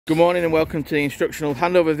Good morning and welcome to the instructional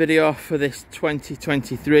handover video for this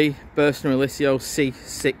 2023 Burstner Eliseo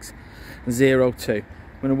C602. I'm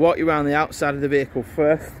going to walk you around the outside of the vehicle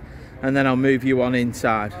first and then I'll move you on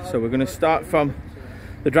inside. So we're going to start from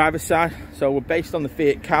the driver's side. So we're based on the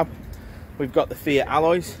Fiat cab. We've got the Fiat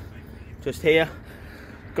alloys just here.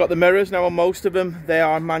 Got the mirrors. Now on most of them they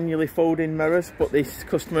are manually folding mirrors, but this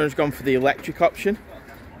customer has gone for the electric option,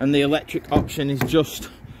 and the electric option is just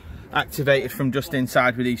activated from just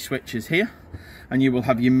inside with these switches here, and you will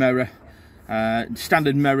have your mirror,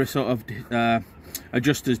 standard mirror sort of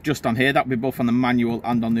adjusters just on here. That will be both on the manual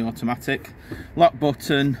and on the automatic. Lock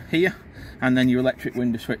button here, and then your electric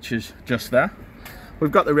window switches just there. We've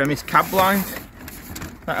got the Remis cab blinds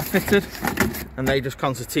that are fitted, and they just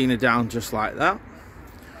concertina down just like that.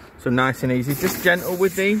 So nice and easy, just gentle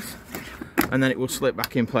with these, and then it will slip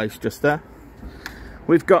back in place just there.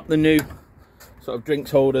 We've got the new sort of drinks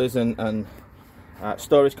holders and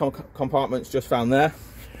storage compartments just found there.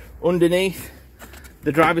 Underneath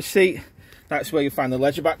the driver's seat, that's where you'll find the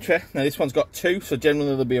leisure battery. Now this one's got two, so generally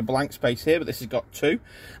there'll be a blank space here, but this has got two,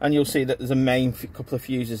 and you'll see that there's a main couple of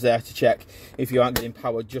fuses there to check if you aren't getting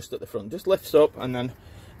power just at the front. Just lifts up and then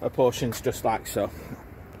apportions just like so.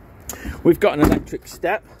 We've got an electric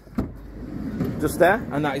step just there,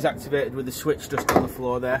 and that is activated with the switch just on the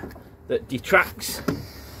floor there that detracts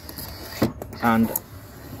and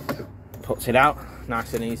puts it out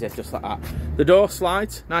nice and easy, just like that. The door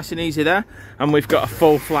slides nice and easy there, and we've got a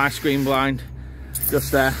full fly screen blind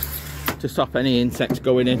just there to stop any insects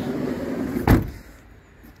going in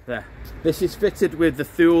there. This is fitted with the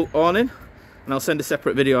Thule awning, and I'll send a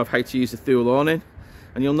separate video of how to use the Thule awning,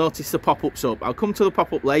 and you'll notice the pop-ups up. I'll come to the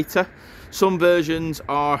pop-up later. Some versions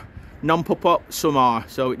are non-pop-up, some are,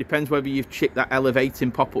 so it depends whether you've checked that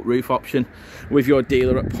elevating pop-up roof option with your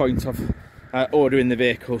dealer at point of ordering the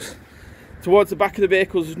vehicles. Towards the back of the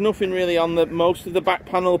vehicles, there's nothing really on most of the back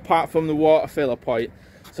panel apart from the water filler point.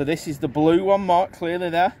 So this is the blue one marked clearly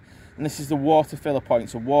there, and this is the water filler point,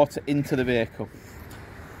 so water into the vehicle.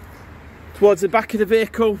 Towards the back of the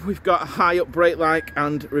vehicle, we've got a high up brake light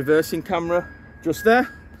and reversing camera just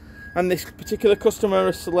there, and this particular customer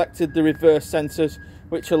has selected the reverse sensors,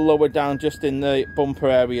 which are lower down just in the bumper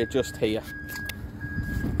area just here.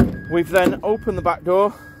 We've then opened the back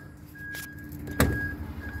door.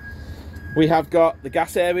 We have got the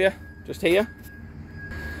gas area just here.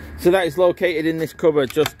 So that is located in this cupboard,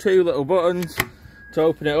 just two little buttons to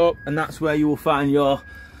open it up, and that's where you will find your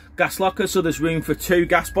gas locker. So there's room for two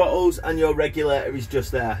gas bottles, and your regulator is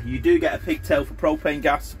just there. You do get a pigtail for propane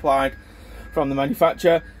gas supplied from the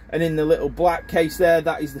manufacturer, and in the little black case there,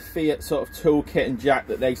 that is the Fiat sort of toolkit and jack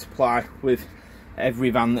that they supply with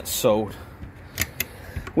every van that's sold.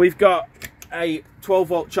 We've got a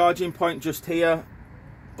 12-volt charging point just here,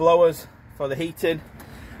 blowers for the heating,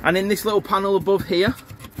 and in this little panel above here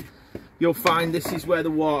you'll find this is where the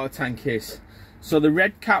water tank is. So the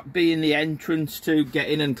red cap being the entrance to get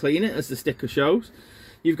in and clean it, as the sticker shows.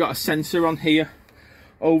 You've got a sensor on here,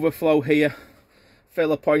 overflow here,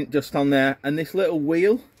 filler point just on there, and this little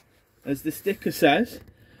wheel, as the sticker says,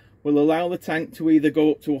 will allow the tank to either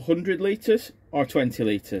go up to 100 litres or 20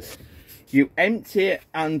 litres. You empty it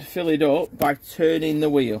and fill it up by turning the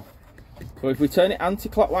wheel. So if we turn it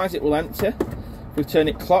anti-clockwise, it will empty. If we turn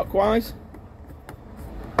it clockwise,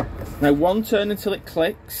 now one turn until it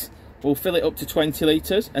clicks, we'll fill it up to 20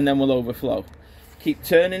 litres and then we'll overflow. Keep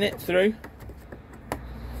turning it through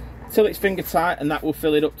till it's finger tight, and that will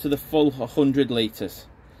fill it up to the full 100 litres.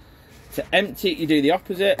 To empty it, you do the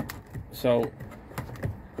opposite. So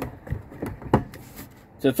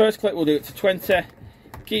the first click we'll do it to 20,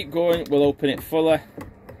 keep going, we'll open it fully,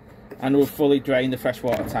 and we'll fully drain the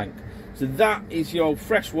freshwater tank. So that is your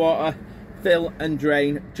freshwater fill and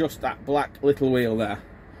drain, just that black little wheel there.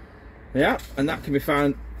 Yeah, and that can be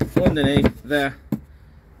found underneath there,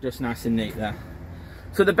 just nice and neat there.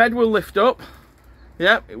 So the bed will lift up.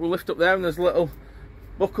 Yeah, it will lift up there, and there's a little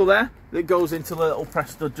buckle there that goes into the little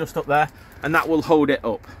press stud just up there, and that will hold it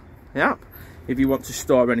up. Yeah, if you want to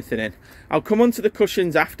store anything in. I'll come on to the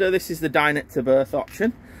cushions after. This is the dinette to berth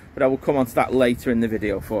option, but I will come on to that later in the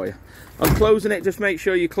video for you. On closing it, just make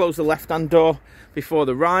sure you close the left hand door before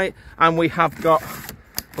the right, and we have got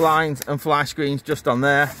blinds and fly screens just on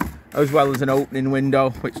there, as well as an opening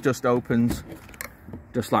window which just opens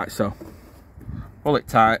just like so. Pull it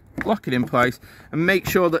tight, lock it in place, and make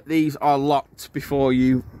sure that these are locked before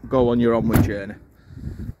you go on your onward journey.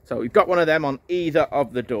 So we've got one of them on either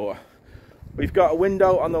of the door. We've got a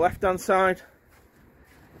window on the left hand side,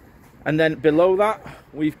 and then below that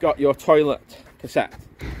we've got your toilet cassette.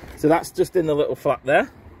 So that's just in the little flap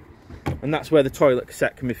there, and that's where the toilet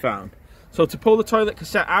cassette can be found. So to pull the toilet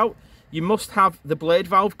cassette out, you must have the blade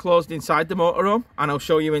valve closed inside the motorhome, and I'll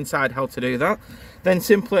show you inside how to do that. Then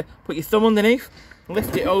simply put your thumb underneath,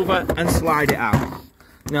 lift it over and slide it out.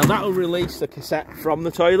 Now that'll release the cassette from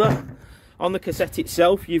the toilet. On the cassette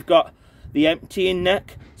itself, you've got the emptying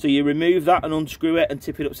neck, so you remove that and unscrew it and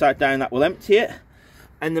tip it upside down, that will empty it.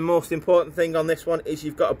 And the most important thing on this one is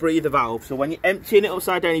you've got a breather valve, so when you're emptying it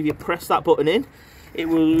upside down, if you press that button in, it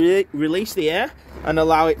will release the air and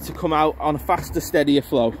allow it to come out on a faster, steadier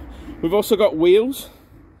flow. We've also got wheels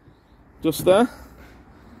just there.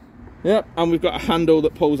 Yep, and we've got a handle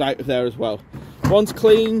that pulls out of there as well. Once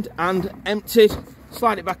cleaned and emptied,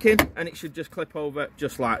 slide it back in and it should just clip over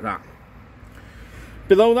just like that.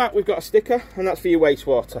 Below that we've got a sticker, and that's for your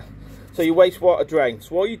wastewater. So your wastewater drain.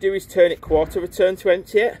 So all you do is turn it quarter return to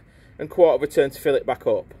empty it and quarter return to fill it back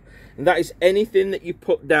up. And that is anything that you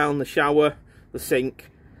put down the shower, the sink,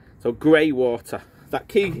 so grey water. That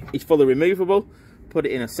key is fully removable. Put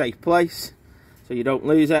it in a safe place so you don't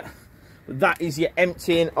lose it. But that is your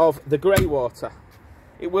emptying of the grey water.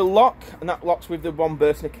 It will lock, and that locks with the one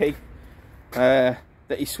Burstner key that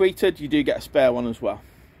is sweetened. You do get a spare one as well.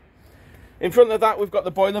 In front of that we've got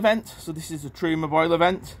the boiler vent. So this is a Truma boiler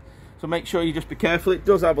vent. So make sure you just be careful. It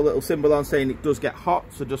does have a little symbol on saying it does get hot,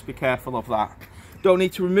 so just be careful of that. Don't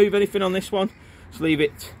need to remove anything on this one. Just leave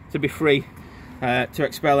it to be free to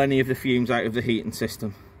expel any of the fumes out of the heating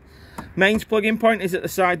system. Mains plug-in point is at the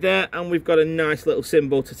side there, and we've got a nice little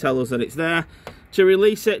symbol to tell us that it's there. To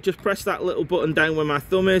release it, just press that little button down where my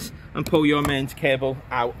thumb is and pull your mains cable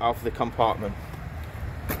out of the compartment.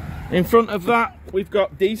 In front of that we've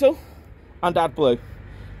got diesel and AdBlue.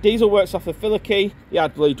 Diesel works off the filler key, the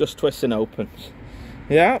AdBlue just twists and opens.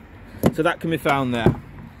 Yeah, so that can be found there.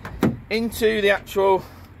 Into the actual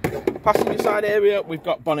passenger side area, we've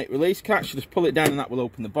got bonnet release catch. Just pull it down and that will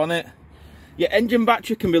open the bonnet. Your engine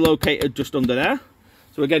battery can be located just under there.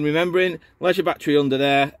 So again, remembering, leisure battery under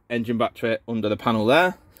there, engine battery under the panel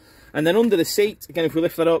there. And then under the seat, again, if we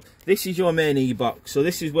lift that up, this is your main e-box. So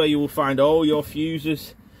this is where you will find all your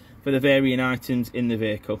fuses for the varying items in the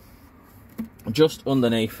vehicle. Just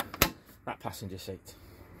underneath that passenger seat.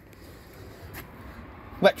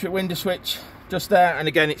 Electric window switch just there, and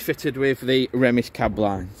again it's fitted with the Remis cab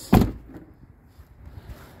lines.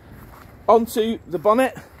 Onto the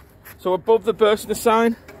bonnet. So above the Burstner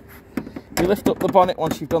sign, you lift up the bonnet.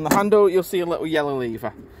 Once you've done the handle, you'll see a little yellow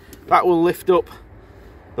lever. That will lift up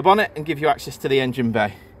the bonnet and give you access to the engine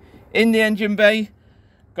bay. In the engine bay,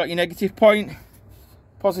 got your negative point.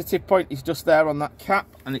 Positive point is just there on that cap,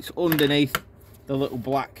 and it's underneath the little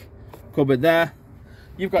black cupboard there.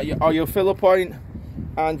 You've got your oil filler point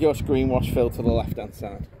and your screen wash fill to the left hand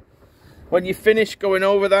side. When you finish going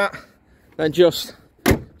over that, then just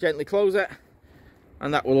gently close it,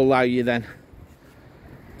 and that will allow you then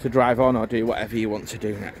to drive on or do whatever you want to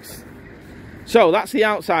do next. So that's the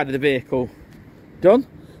outside of the vehicle done.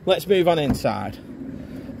 Let's move on inside.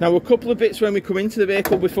 Now, a couple of bits when we come into the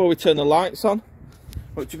vehicle before we turn the lights on,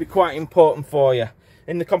 which will be quite important for you.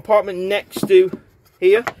 In the compartment next to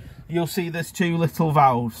here, you'll see there's two little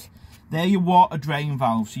valves. They're your water drain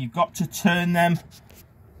valves, so you've got to turn them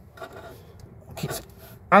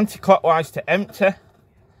anti-clockwise to empty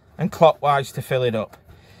and clockwise to fill it up.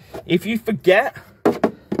 If you forget,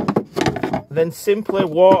 then simply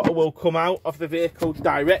water will come out of the vehicle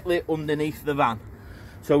directly underneath the van.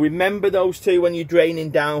 So remember those two when you're draining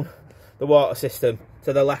down the water system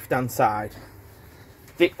to the left hand side.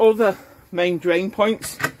 The other main drain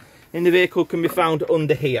points in the vehicle can be found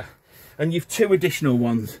under here, and you've two additional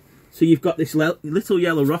ones. So you've got this little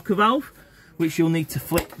yellow rocker valve, which you'll need to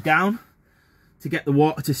flick down to get the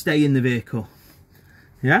water to stay in the vehicle.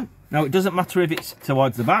 Yeah, now it doesn't matter if it's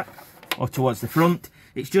towards the back or towards the front,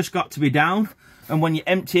 it's just got to be down, and when you're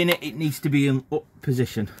emptying it, it needs to be in up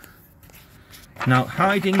position. Now,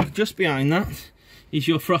 hiding just behind that is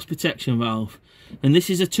your frost protection valve, and this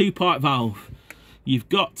is a two-part valve. You've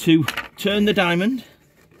got to turn the diamond,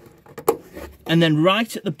 and then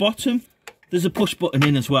right at the bottom there's a push button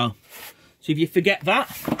in as well. So if you forget that,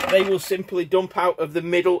 they will simply dump out of the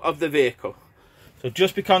middle of the vehicle. So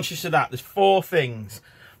just be conscious of that. There's four things: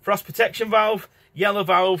 frost protection valve, yellow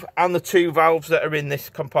valve, and the two valves that are in this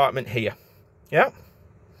compartment here. Yeah.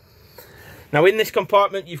 Now in this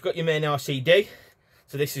compartment you've got your main RCD.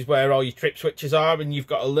 So this is where all your trip switches are, and you've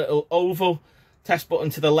got a little oval test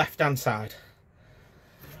button to the left hand side.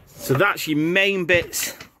 So that's your main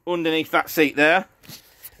bits underneath that seat there,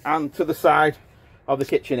 and to the side of the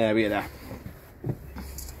kitchen area there.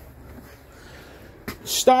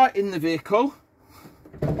 Starting the vehicle,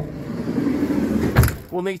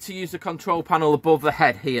 we'll need to use the control panel above the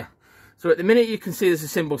head here. So at the minute you can see there's a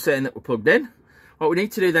symbol saying that we're plugged in. What we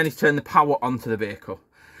need to do then is turn the power onto the vehicle.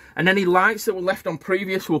 And any lights that were left on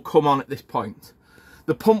previous will come on at this point.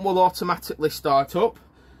 The pump will automatically start up.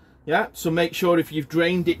 Yeah, so make sure if you've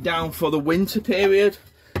drained it down for the winter period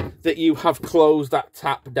that you have closed that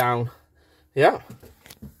tap down. Yeah.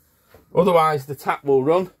 Otherwise the tap will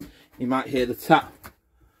run. You might hear the tap.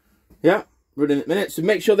 Yeah, running at the minute. So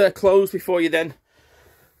make sure they're closed before you then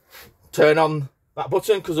turn on that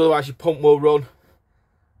button, because otherwise your pump will run.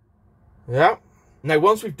 Yeah. Now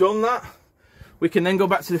once we've done that, we can then go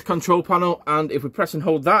back to the control panel, and if we press and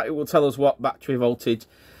hold that, it will tell us what battery voltage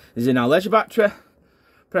is in our leisure battery.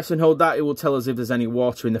 Press and hold that, it will tell us if there's any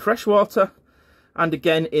water in the fresh water, and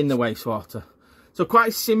again in the wastewater. So quite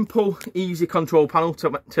a simple, easy control panel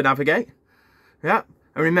to navigate. Yeah,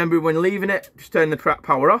 and remember when leaving it, just turn the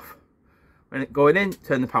power off. When it going in,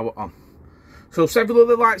 turn the power on. So several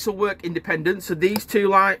other lights will work independent. So these two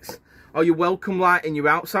lights are your welcome light and your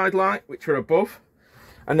outside light, which are above.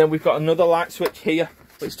 And then we've got another light switch here,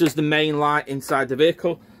 which does the main light inside the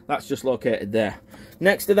vehicle. That's just located there.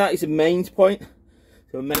 Next to that is a mains point,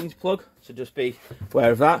 so a mains plug, so just be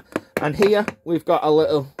aware of that. And here we've got a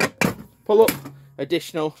little pull up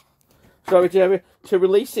additional storage area. To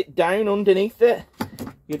release it down underneath it,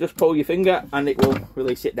 you just pull your finger and it will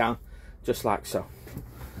release it down, just like so.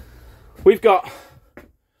 We've got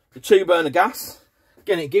the 2-burner gas.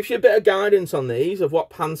 Again, it gives you a bit of guidance on these of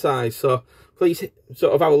what pan size, so please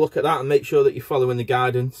sort of have a look at that and make sure that you're following the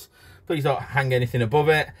guidance. Please don't hang anything above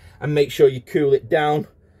it, and make sure you cool it down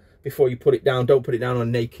before you put it down. Don't put it down on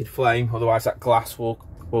a naked flame, otherwise that glass will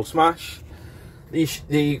smash.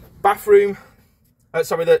 The bathroom,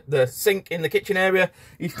 the sink in the kitchen area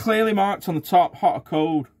is clearly marked on the top, hot or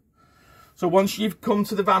cold. So once you've come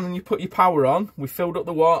to the van and you put your power on, we've filled up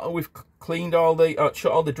the water, we've cleaned all the,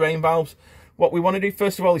 shut all the drain valves. What we want to do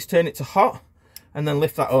first of all is turn it to hot and then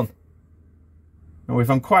lift that on. Now if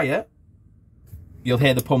I'm quiet, you'll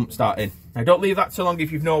hear the pump starting. Now don't leave that too long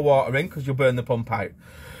if you've no water in, because you'll burn the pump out.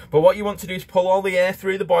 But what you want to do is pull all the air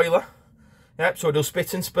through the boiler. Yep, so it'll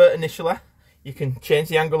spit and spurt initially. You can change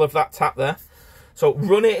the angle of that tap there. So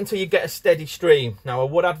run it until you get a steady stream. Now I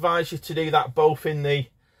would advise you to do that both in the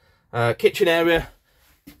kitchen area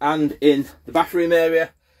and in the bathroom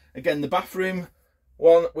area. Again, the bathroom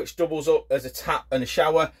one, which doubles up as a tap and a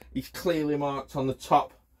shower, is clearly marked on the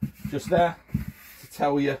top just there to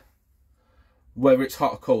tell you whether it's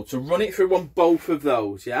hot or cold. So run it through on both of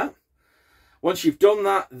those, yeah? Once you've done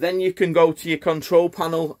that, then you can go to your control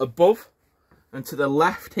panel above and to the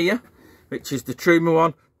left here, which is the Truma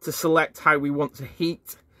one, to select how we want to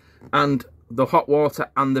heat and the hot water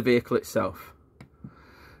and the vehicle itself.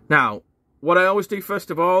 Now, what I always do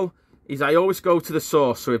first of all is I always go to the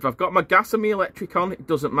source. So if I've got my gas and my electric on, it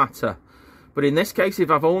doesn't matter. But in this case,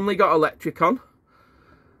 if I've only got electric on,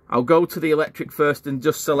 I'll go to the electric first and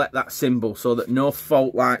just select that symbol so that no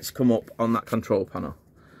fault lights come up on that control panel.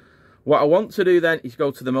 What I want to do then is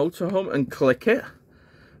go to the motorhome and click it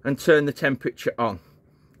and turn the temperature on.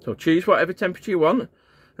 So choose whatever temperature you want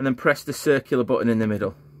and then press the circular button in the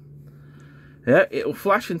middle. Yeah, it'll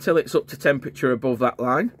flash until it's up to temperature above that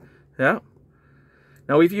line. Yeah.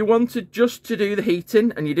 Now if you wanted just to do the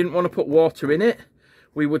heating and you didn't want to put water in it,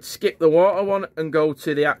 we would skip the water one and go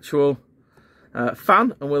to the actual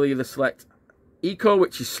fan, and we'll either select Eco,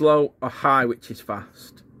 which is slow, or High, which is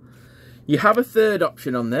fast. You have a third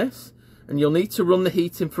option on this, and you'll need to run the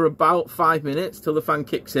heating for about 5 minutes till the fan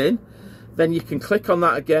kicks in. Then you can click on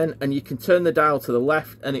that again and you can turn the dial to the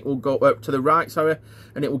left and it will go up to the right, sorry,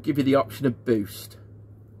 and it will give you the option of boost.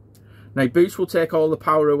 Now boost will take all the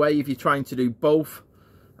power away if you're trying to do both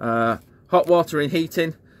hot water and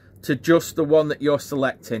heating to just the one that you're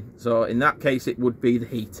selecting. So in that case it would be the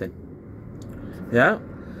heating. Yeah.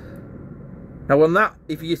 Now on that,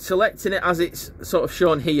 if you're selecting it as it's sort of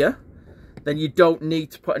shown here, then you don't need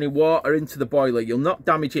to put any water into the boiler. You'll not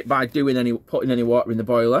damage it by putting any water in the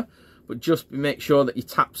boiler, but just make sure that your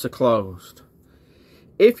taps are closed.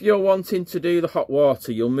 If you're wanting to do the hot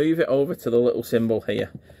water, you'll move it over to the little symbol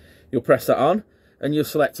here. You'll press that on and you'll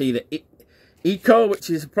select either Eco, which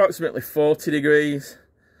is approximately 40 degrees,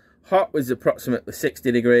 Hot, which is approximately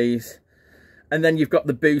 60 degrees, and then you've got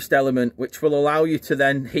the boost element, which will allow you to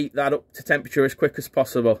then heat that up to temperature as quick as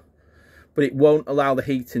possible, but it won't allow the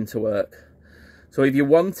heating to work. So if you're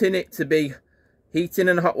wanting it to be heating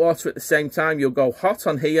and hot water at the same time, you'll go hot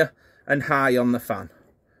on here and high on the fan.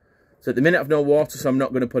 So at the minute I've no water, so I'm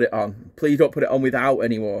not going to put it on. Please don't put it on without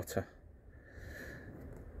any water.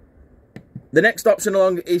 The next option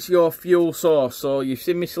along is your fuel source. So you've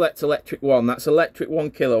seen me select electric 1. That's electric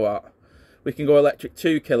 1 kilowatt. We can go electric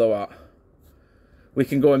 2 kilowatt. We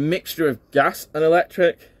can go a mixture of gas and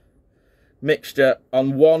electric, mixture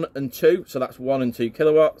on 1 and 2, so that's 1 and 2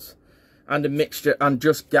 kilowatts, and a mixture and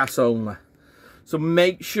just gas only. So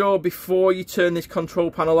make sure before you turn this control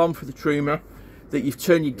panel on for the Truma that you've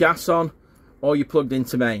turned your gas on or you're plugged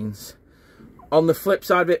into mains. On the flip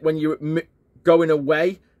side of it, when you're going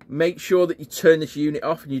away, make sure that you turn this unit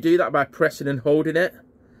off, and you do that by pressing and holding it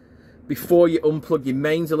before you unplug your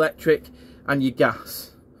mains electric and your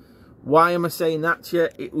gas. Why am I saying that to you?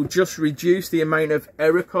 It will just reduce the amount of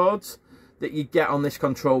error codes that you get on this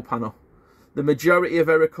control panel. The majority of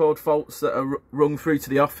error code faults that are rung through to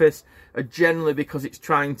the office are generally because it's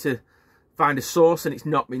trying to find a source and it's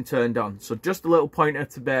not been turned on. So just a little pointer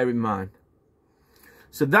to bear in mind.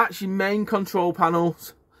 So that's your main control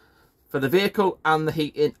panels for the vehicle and the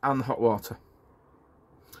heating and the hot water.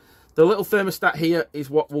 The little thermostat here is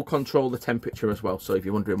what will control the temperature as well. So if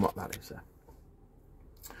you're wondering what that is there.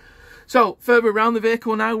 So further around the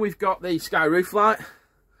vehicle now, we've got the sky roof light.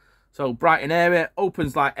 So brighten area,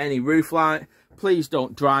 opens like any roof light. Please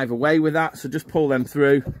don't drive away with that, so just pull them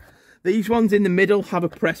through. These ones in the middle have a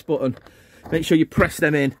press button. Make sure you press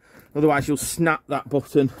them in, otherwise you'll snap that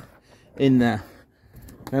button in there.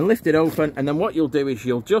 And lift it open, and then what you'll do is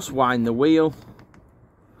you'll just wind the wheel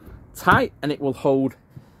tight and it will hold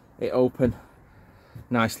it open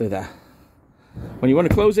nicely there. When you want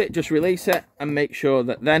to close it, just release it and make sure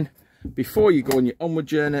that then, before you go on your onward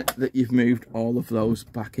journey, that you've moved all of those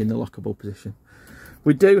back in the lockable position.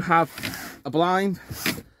 We do have a blind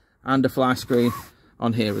and a fly screen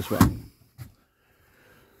on here as well.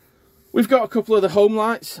 We've got a couple of the home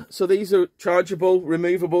lights. So these are chargeable,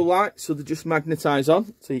 removable lights. So they just magnetise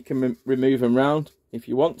on, so you can remove them round if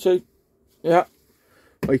you want to. Yeah.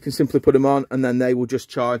 Or you can simply put them on and then they will just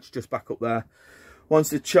charge just back up there. Once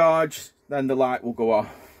they're charged, then the light will go off.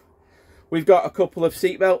 We've got a couple of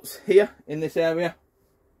seat belts here in this area,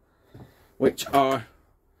 which are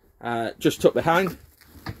just tucked behind.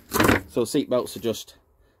 So seat belts are just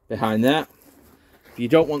behind there. If you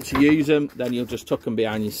don't want to use them, then you'll just tuck them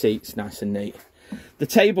behind your seats, nice and neat. The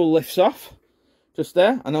table lifts off just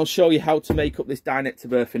there, and I'll show you how to make up this dinette to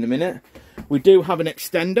berth in a minute. We do have an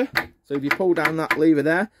extender, so if you pull down that lever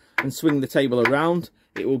there and swing the table around,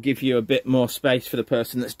 it will give you a bit more space for the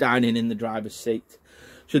person that's dining in the driver's seat,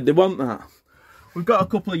 should they want that. We've got a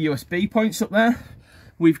couple of USB points up there.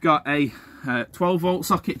 We've got a 12-volt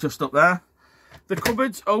socket just up there. The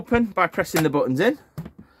cupboards open by pressing the buttons in.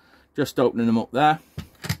 Just opening them up there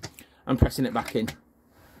and pressing it back in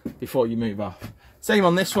before you move off. Same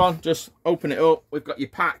on this one, just open it up. We've got your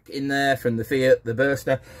pack in there from the Fiat, the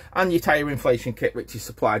Burstner, and your tyre inflation kit, which is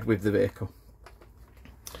supplied with the vehicle.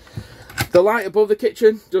 The light above the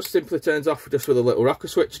kitchen just simply turns off just with a little rocker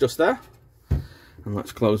switch just there. And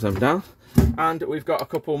let's close them down. And we've got a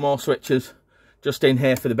couple more switches just in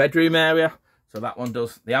here for the bedroom area. So that one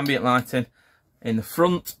does the ambient lighting in the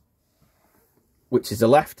front, which is the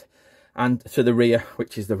left, and to the rear,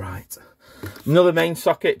 which is the right. Another main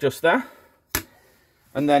socket just there.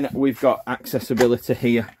 And then we've got accessibility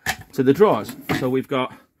here to the drawers. So we've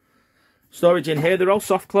got storage in here. They're all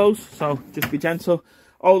soft close, so just be gentle.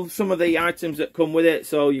 Some of the items that come with it.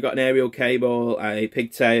 So you've got an aerial cable, a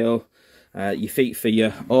pigtail, your feet for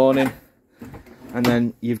your awning, and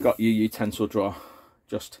then you've got your utensil drawer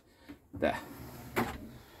just there.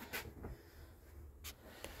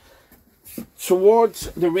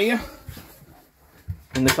 Towards the rear,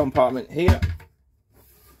 in the compartment here,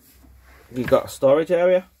 you've got a storage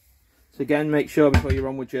area. So again, make sure before you're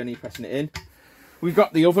on with journey, you're pressing it in. We've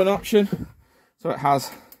got the oven option. So it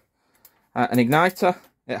has an igniter,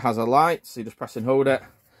 it has a light, so you just press and hold it.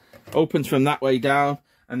 Opens from that way down,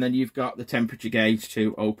 and then you've got the temperature gauge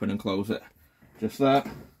to open and close it. Just that.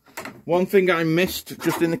 One thing I missed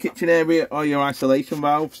just in the kitchen area are your isolation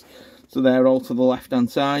valves. So they're all to the left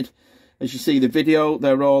hand side. As you see the video,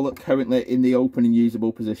 they're all currently in the open and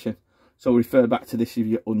usable position. So refer back to this if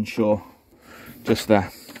you're unsure. Just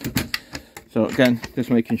there. So again,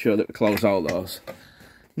 just making sure that we close all those.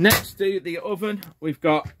 Next to the oven, we've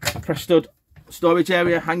got a press stud storage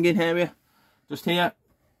area, hanging area, just here.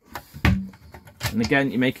 And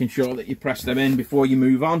again, you're making sure that you press them in before you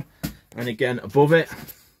move on. And again, above it,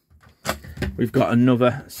 we've got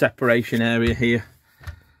another separation area here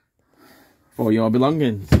for your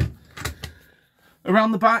belongings.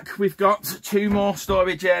 Around the back, we've got two more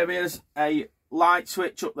storage areas, a light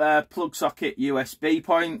switch up there, plug socket, USB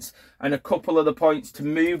points, and a couple of the points to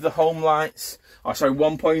move the home lights. Oh, sorry,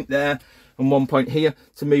 one point there and one point here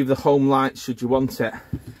to move the home lights should you want it.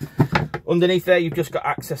 Underneath there, you've just got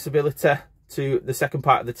accessibility to the second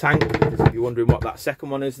part of the tank, if you're wondering what that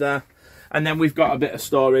second one is there. And then we've got a bit of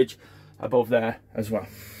storage above there as well.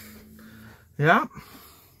 Yeah.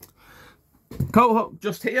 Coat hook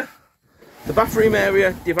just here. The bathroom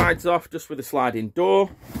area divides off just with a sliding door.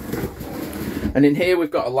 And in here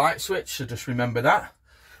we've got a light switch, so just remember that.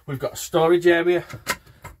 We've got a storage area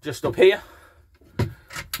just up here.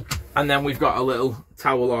 And then we've got a little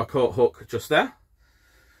towel or coat hook just there.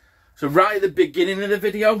 So right at the beginning of the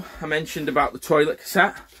video, I mentioned about the toilet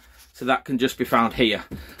cassette. So that can just be found here.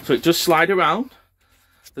 So it just slide around.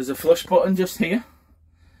 There's a flush button just here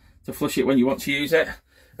to flush it when you want to use it.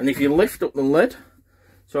 And if you lift up the lid,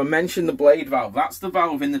 so I mentioned the blade valve, that's the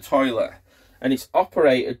valve in the toilet. And it's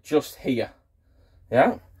operated just here.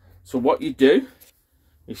 Yeah. So what you do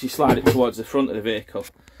is you slide it towards the front of the vehicle.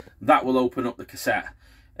 That will open up the cassette.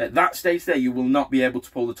 At that stage there, you will not be able to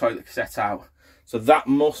pull the toilet cassette out. So that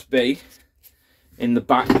must be in the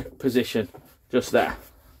back position, just there.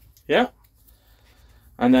 Yeah.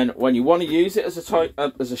 And then when you want to use it as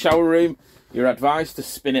a shower room, you're advised to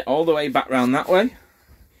spin it all the way back round that way.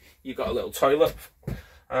 You've got a little toilet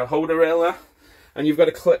holder rail there, and you've got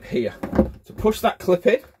a clip here. To push that clip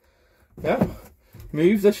in, yeah,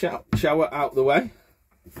 move the shower out the way,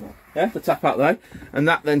 yeah, the tap out the way, and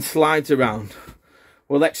that then slides around.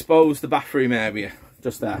 We'll expose the bathroom area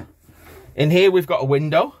just there. In here we've got a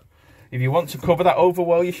window. If you want to cover that over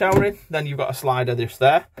while you're showering, then you've got a slider just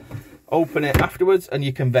there. Open it afterwards and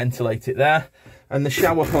you can ventilate it there. And the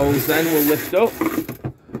shower hose then will lift up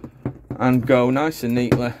and go nice and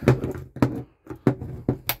neatly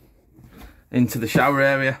into the shower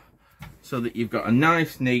area, so that you've got a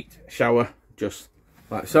nice neat shower just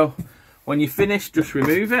like so. When you finish, just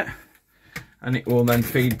remove it and it will then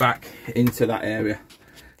feed back into that area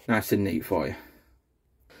nice and neat for you.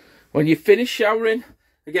 When you finish showering,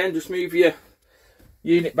 again, just move your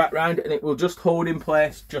unit back round and it will just hold in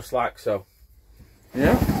place just like so.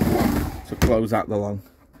 Yeah, to close out the long.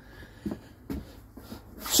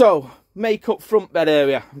 So, make up front bed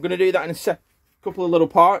area. I'm going to do that in a couple of little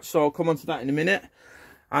parts, so I'll come on to that in a minute.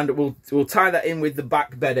 And we'll tie that in with the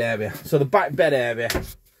back bed area. So the back bed area,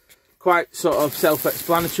 quite sort of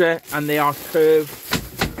self-explanatory, and they are curved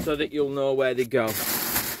so that you'll know where they go.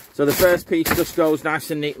 So the first piece just goes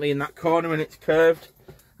nice and neatly in that corner and it's curved.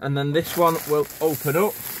 And then this one will open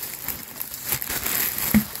up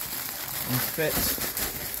and fit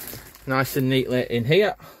nice and neatly in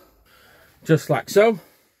here. Just like so.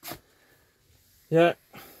 Yeah.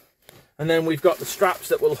 And then we've got the straps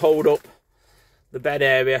that will hold up the bed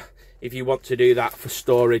area if you want to do that for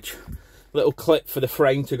storage. Little clip for the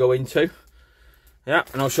frame to go into. Yeah,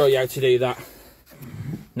 and I'll show you how to do that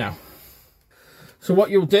now. So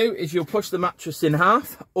what you'll do is you'll push the mattress in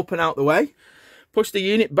half, up and out the way. Push the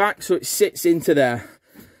unit back so it sits into there.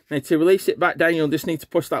 Now to release it back down, you'll just need to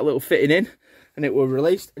push that little fitting in and it will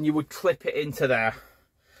release, and you would clip it into there.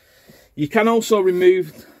 You can also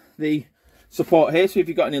remove the support here, so if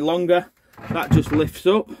you've got any longer, that just lifts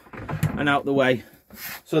up and out the way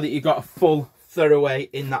so that you've got a full thoroughway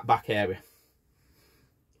in that back area.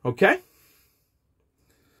 Okay?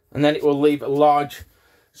 And then it will leave a large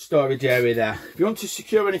storage area there. If you want to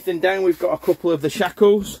secure anything down, we've got a couple of the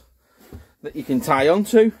shackles that you can tie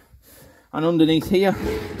onto, and underneath here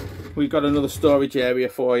we've got another storage area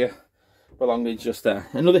for you belonging just there.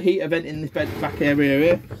 Another heater vent in this back area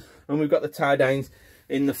here, and we've got the tie downs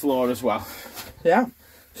in the floor as well. Yeah,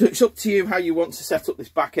 so it's up to you how you want to set up this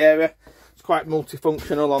back area. It's quite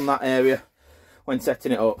multifunctional on that area when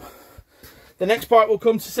setting it up. The next part will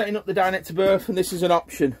come to setting up the dinette to berth, and this is an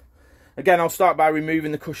option. Again, I'll start by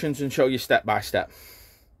removing the cushions and show you step by step.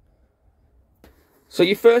 So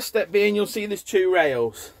your first step being, you'll see there's two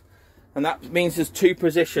rails, and that means there's two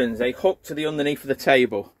positions. They hook to the underneath of the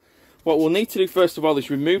table. What we'll need to do first of all is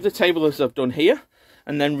remove the table as I've done here,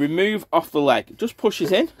 and then remove off the leg. It just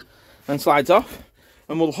pushes in and slides off,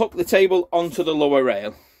 and we'll hook the table onto the lower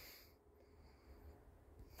rail.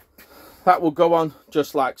 That will go on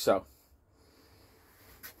just like so.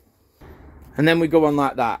 And then we go on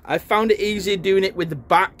like that. I found it easier doing it with the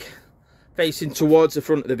back facing towards the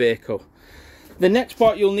front of the vehicle. The next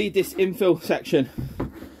part, you'll need this infill section,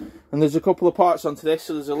 and there's a couple of parts onto this.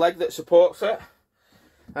 So there's a leg that supports it,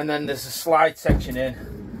 and then there's a slide section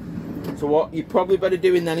in. So what you're probably better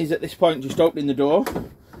doing then is at this point just opening the door,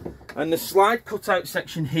 and the slide cutout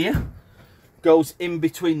section here goes in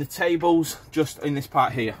between the tables, just in this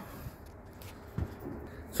part here.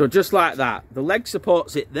 So just like that, the leg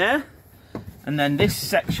supports it there, and then this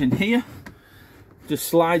section here just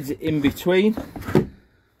slides it in between,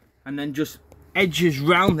 and then just edges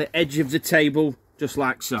round the edge of the table just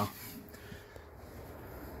like so.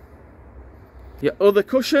 Your other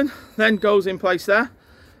cushion then goes in place there,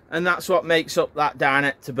 and that's what makes up that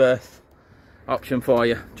dinette to berth option for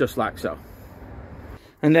you, just like so.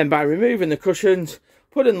 And then by removing the cushions,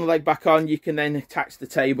 putting the leg back on, you can then attach the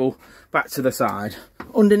table back to the side.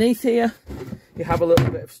 Underneath here, you have a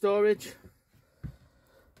little bit of storage.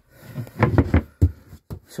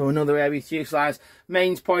 So another area to utilise.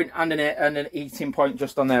 Mains point and an eating point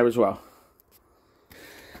just on there as well.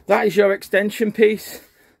 That is your extension piece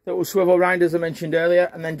that will swivel around, as I mentioned earlier,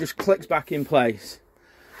 and then just clicks back in place.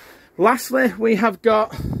 Lastly, we have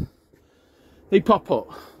got the pop-up.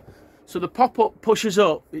 So the pop-up pushes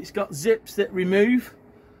up. It's got zips that remove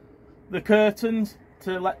the curtains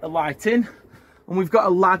to let the light in. And we've got a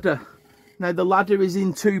ladder. Now the ladder is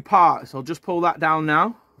in two parts. I'll just pull that down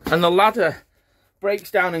now. And the ladder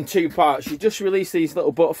breaks down in two parts. You just release these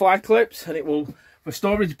little butterfly clips and it will, for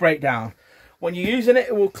storage, break down. When you're using it,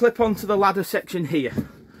 it will clip onto the ladder section here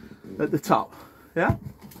at the top. Yeah.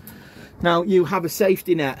 Now you have a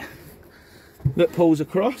safety net that pulls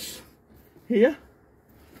across here.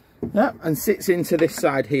 Yeah, and sits into this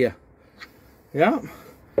side here. Yeah,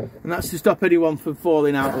 and that's to stop anyone from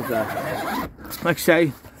falling out of there. Like I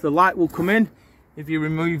say, the light will come in if you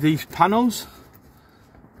remove these panels.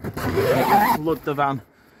 Flood the van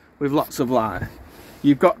with lots of light.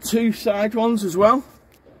 You've got two side ones as well,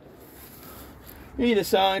 either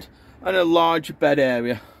side, and a large bed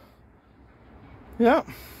area. Yeah.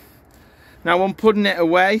 Now on putting it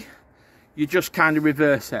away, you just kind of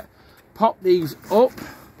reverse it. Pop these up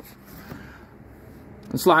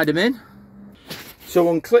and slide them in. So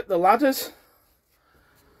unclip the ladders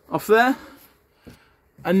off there,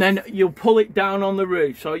 and then you'll pull it down on the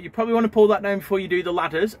roof. So you probably want to pull that down before you do the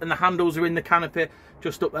ladders, and the handles are in the canopy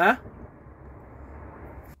just up there.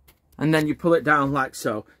 And then you pull it down like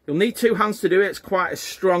so. You'll need two hands to do it. It's quite a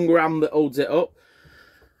strong ram that holds it up.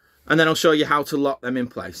 And then I'll show you how to lock them in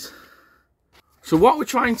place. So what we're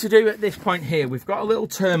trying to do at this point here, we've got a little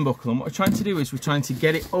turnbuckle, and what we're trying to do is we're trying to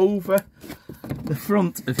get it over the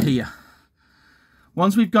front of here.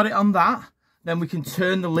 Once we've got it on that, then we can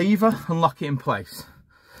turn the lever and lock it in place.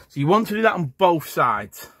 So you want to do that on both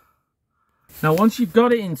sides. Now once you've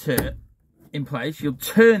got it in place, you'll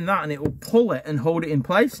turn that and it will pull it and hold it in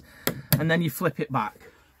place, and then you flip it back.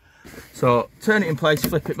 So turn it in place,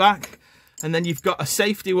 flip it back, and then you've got a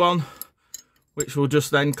safety one which will just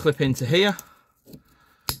then clip into here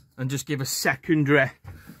and just give a secondary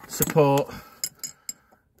support.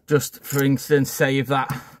 Just for instance, say if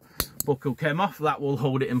that buckle came off, that will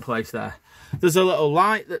hold it in place there. There's a little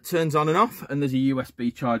light that turns on and off, and there's a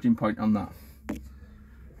USB charging point on that.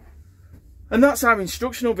 And that's our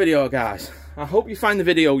instructional video, guys. I hope you find the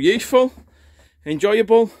video useful,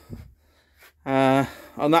 enjoyable on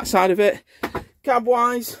that side of it. Cab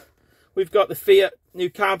wise, we've got the Fiat new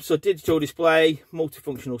cab, so digital display,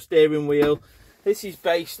 multifunctional steering wheel. This is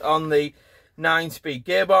based on the 9-speed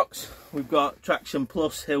gearbox. We've got traction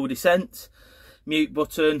plus hill descent, mute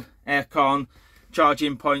button, aircon,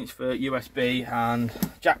 charging points for USB and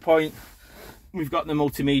jack point. We've got the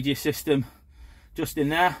multimedia system just in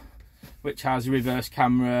there, which has a reverse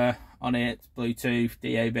camera on it, Bluetooth,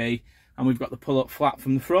 DAB, and we've got the pull-up flap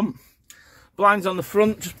from the front. Blinds on the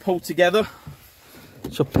front just pull together,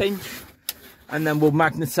 so pinch, and then we'll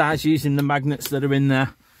magnetise using the magnets that are in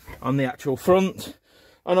there on the actual front.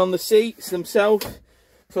 And on the seats themselves,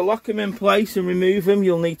 to lock them in place and remove them,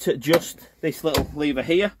 you'll need to adjust this little lever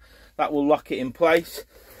here. That will lock it in place.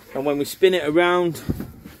 And when we spin it around,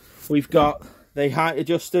 we've got the height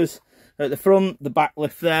adjusters at the front, the back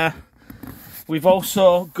lift there. We've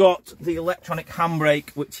also got the electronic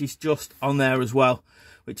handbrake, which is just on there as well,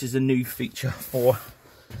 which is a new feature for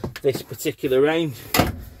this particular range.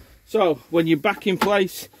 So when you're back in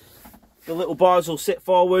place, the little bars will sit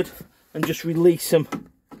forward and just release them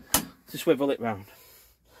to swivel it round.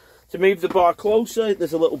 To move the bar closer,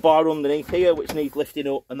 there's a little bar underneath here which needs lifting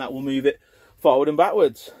up, and that will move it forward and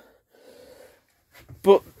backwards.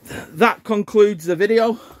 But that concludes the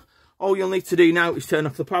video. All you'll need to do now is turn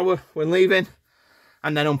off the power when leaving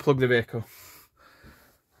and then unplug the vehicle.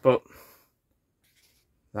 But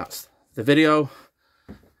that's the video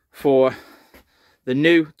for the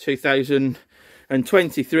new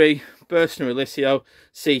 2023 Burstner Eliseo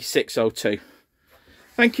C602.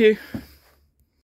 Thank you.